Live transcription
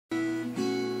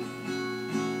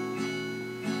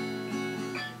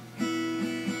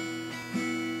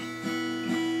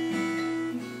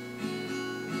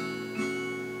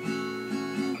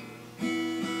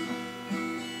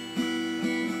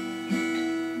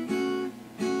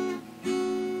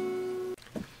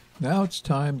Now it's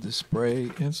time to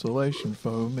spray insulation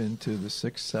foam into the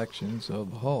 6 sections of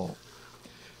the hull.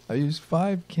 I used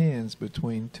 5 cans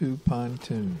between 2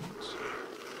 pontoons.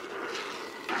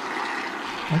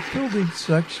 I filled each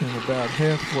section about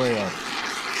halfway up.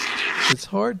 It's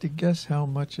hard to guess how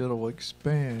much it'll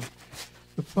expand.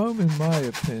 The foam, in my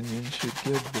opinion, should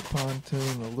give the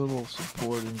pontoon a little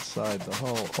support inside the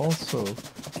hull, also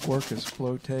work as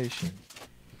flotation.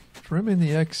 Trimming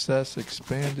the excess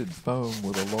expanded foam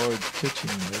with a large pitching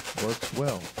lift works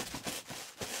well.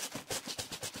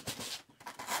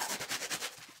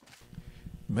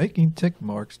 Making tick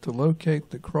marks to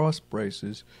locate the cross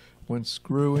braces when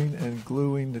screwing and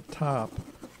gluing the top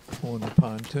on the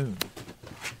pontoon.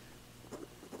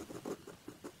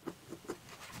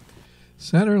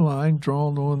 Center line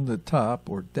drawn on the top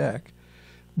or deck,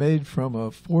 made from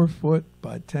a 4-foot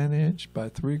by 10-inch by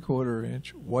 3/4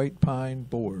 inch white pine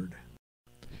board.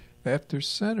 After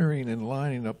centering and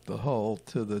lining up the hull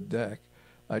to the deck,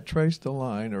 I traced a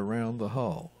line around the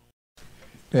hull.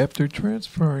 After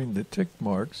transferring the tick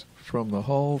marks from the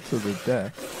hull to the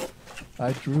deck,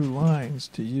 I drew lines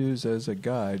to use as a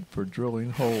guide for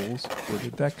drilling holes for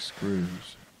the deck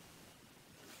screws.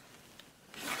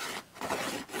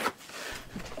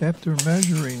 After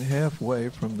measuring halfway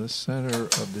from the center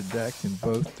of the deck in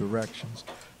both directions,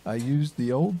 I used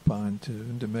the old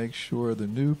pontoon to make sure the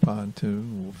new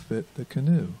pontoon will fit the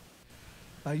canoe.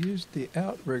 I used the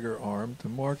outrigger arm to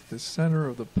mark the center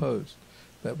of the post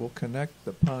that will connect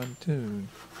the pontoon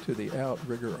to the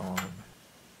outrigger arm.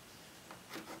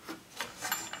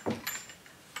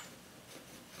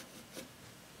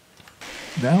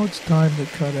 Now it's time to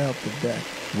cut out the deck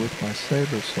with my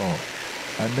saber saw.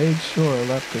 I made sure I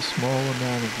left a small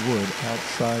amount of wood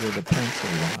outside of the pencil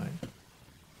line.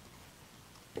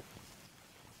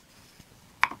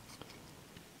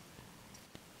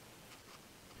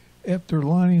 After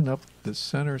lining up the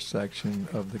center section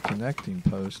of the connecting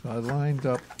post, I lined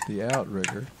up the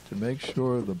outrigger to make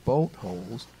sure the bolt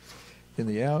holes in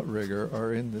the outrigger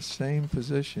are in the same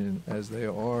position as they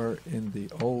are in the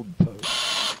old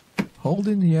post.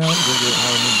 Holding the outrigger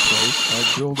arm in place,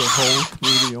 I drilled a hole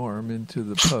through the arm into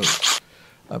the post.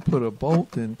 I put a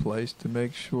bolt in place to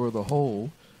make sure the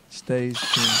hole stays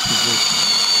in position.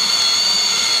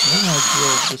 Then I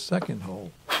drilled the second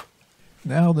hole.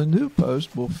 Now the new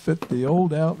post will fit the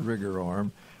old outrigger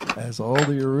arm, as all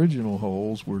the original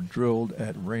holes were drilled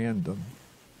at random.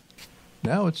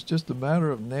 Now it's just a matter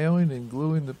of nailing and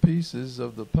gluing the pieces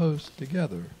of the post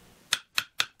together.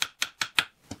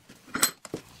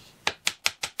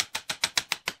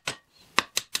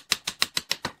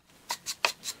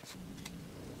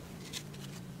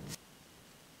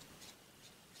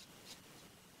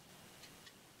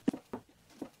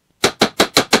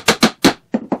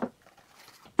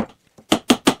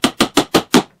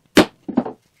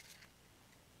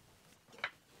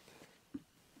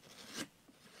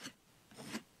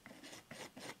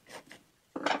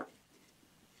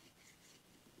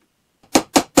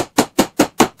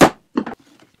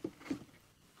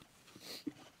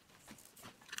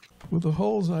 With the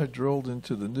holes I drilled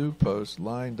into the new post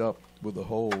lined up with the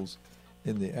holes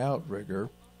in the outrigger,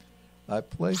 I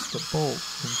placed a bolt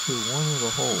into one of the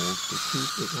holes to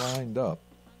keep it lined up.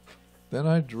 Then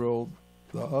I drilled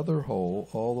the other hole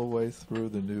all the way through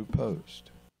the new post.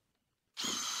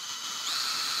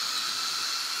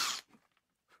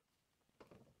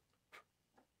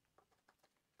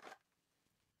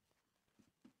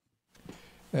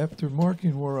 After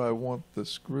marking where I want the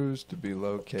screws to be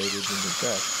located in the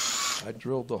deck, I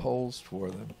drilled the holes for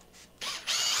them.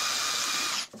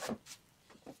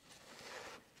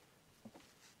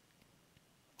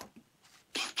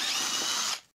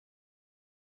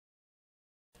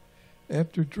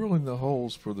 After drilling the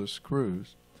holes for the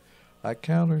screws, I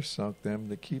countersunk them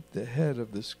to keep the head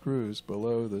of the screws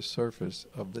below the surface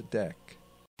of the deck.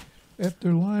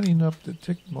 After lining up the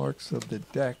tick marks of the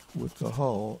deck with the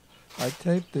hull, I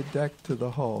taped the deck to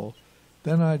the hull,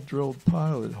 then I drilled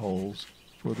pilot holes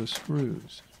for the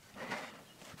screws.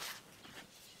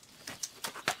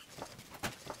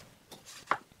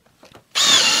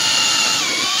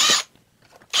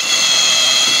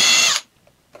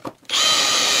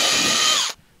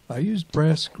 I used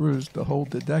brass screws to hold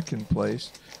the deck in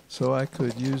place so I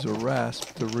could use a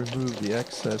rasp to remove the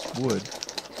excess wood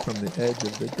from the edge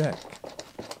of the deck.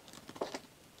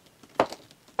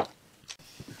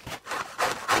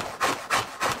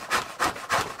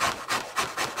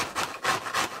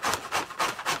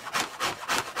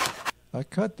 I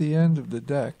cut the end of the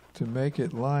deck to make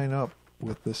it line up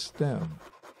with the stem.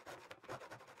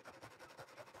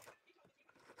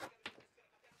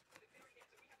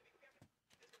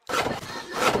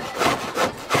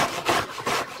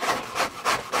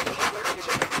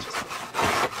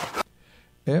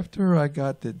 After I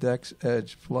got the deck's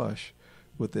edge flush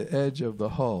with the edge of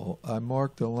the hull, I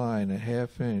marked a line a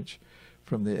 ½ inch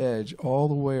from the edge all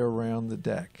the way around the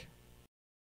deck.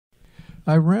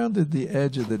 I rounded the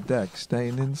edge of the deck,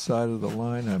 staying inside of the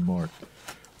line I marked.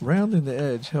 Rounding the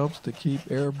edge helps to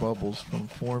keep air bubbles from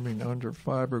forming under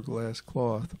fiberglass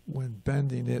cloth when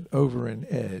bending it over an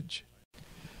edge.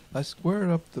 I squared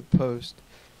up the post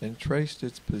and traced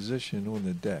its position on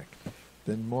the deck,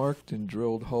 then marked and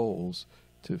drilled holes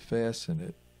to fasten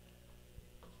it.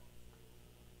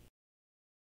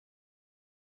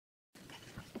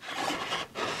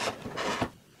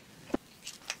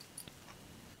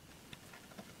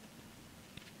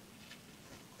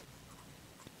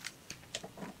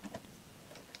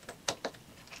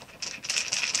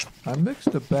 I mixed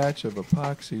a batch of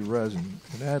epoxy resin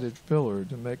and added filler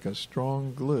to make a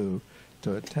strong glue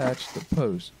to attach the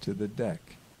post to the deck.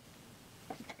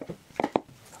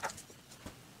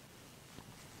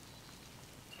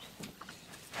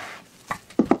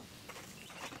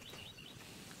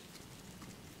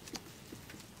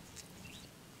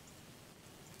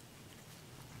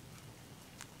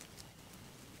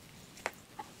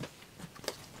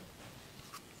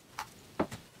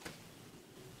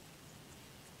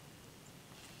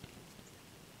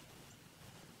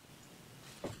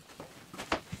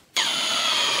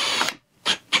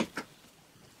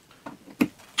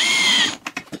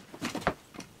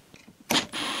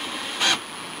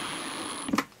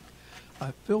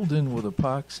 I filled in with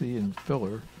epoxy and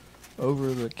filler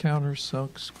over the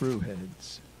countersunk screw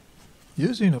heads.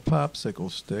 Using a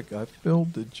popsicle stick, I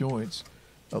filled the joints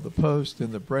of the post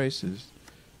and the braces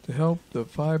to help the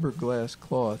fiberglass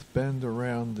cloth bend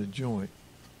around the joint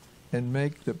and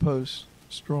make the post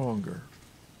stronger.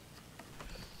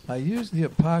 I used the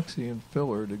epoxy and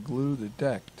filler to glue the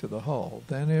deck to the hull.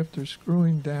 Then, after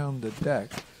screwing down the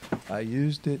deck, I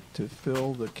used it to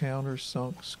fill the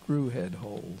countersunk screw head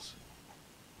holes.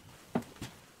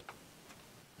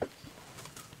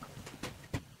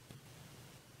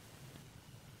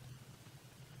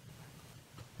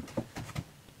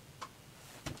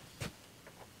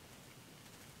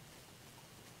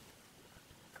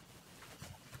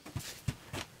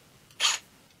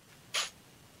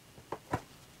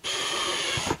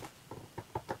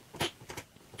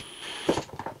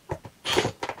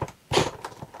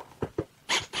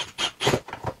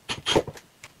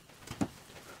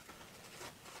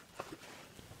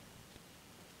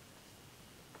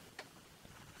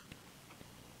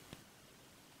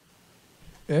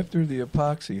 After the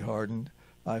epoxy hardened,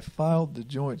 I filed the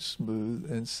joints smooth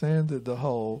and sanded the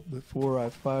hull before I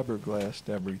fiberglassed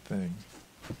everything.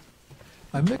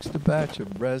 I mixed a batch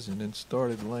of resin and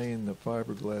started laying the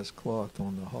fiberglass cloth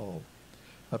on the hull.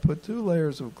 I put 2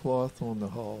 layers of cloth on the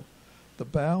hull. The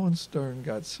bow and stern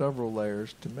got several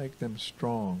layers to make them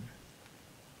strong.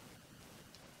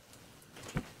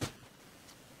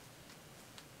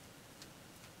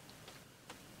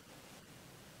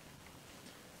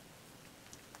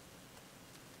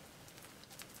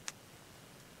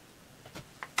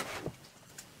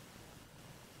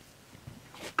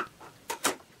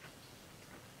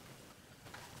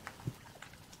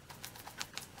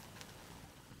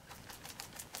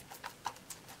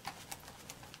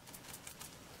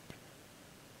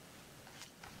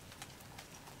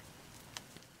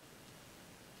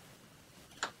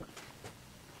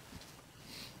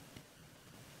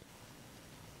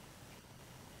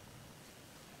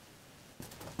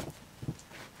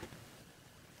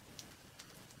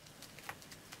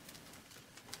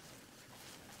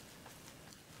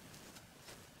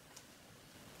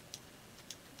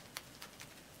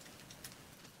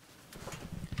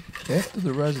 After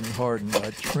the resin hardened,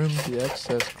 I trimmed the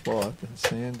excess cloth and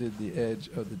sanded the edge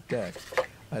of the deck.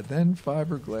 I then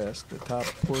fiberglassed the top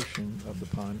portion of the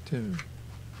pontoon.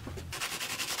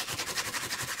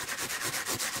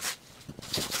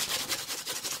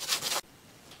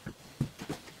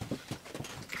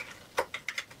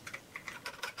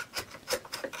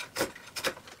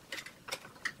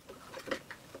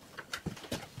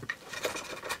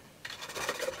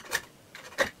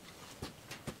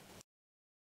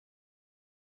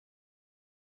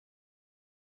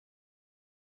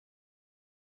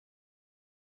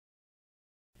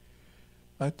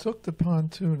 I took the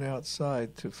pontoon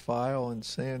outside to file and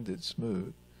sand it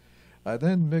smooth. I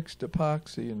then mixed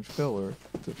epoxy and filler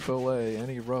to fillet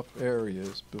any rough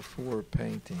areas before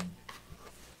painting.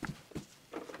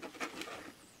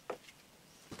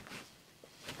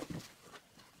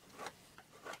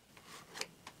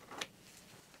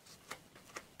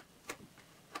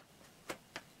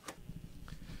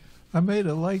 I made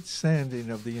a light sanding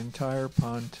of the entire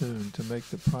pontoon to make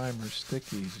the primer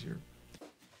stick easier.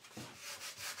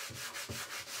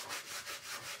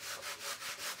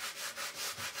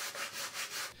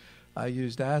 I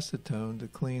used acetone to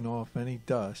clean off any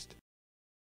dust.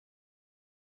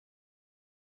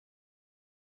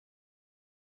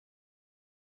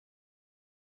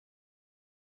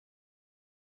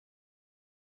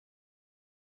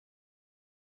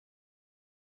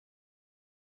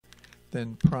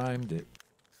 Then primed it.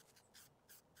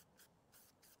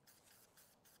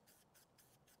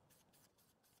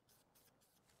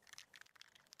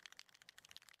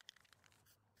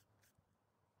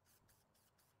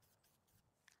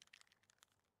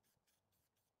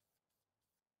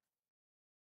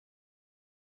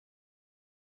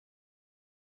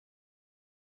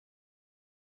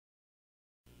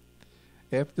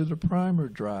 After the primer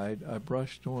dried, I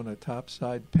brushed on a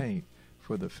topside paint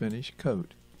for the finished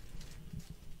coat.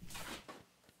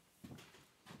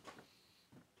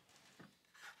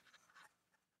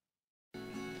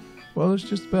 Well, this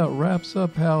just about wraps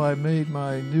up how I made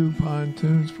my new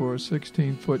pontoons for a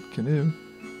 16-foot canoe.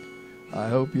 I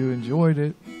hope you enjoyed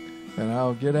it, and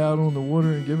I'll get out on the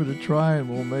water and give it a try, and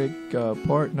we'll make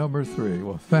part number 3.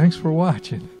 Well, thanks for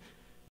watching.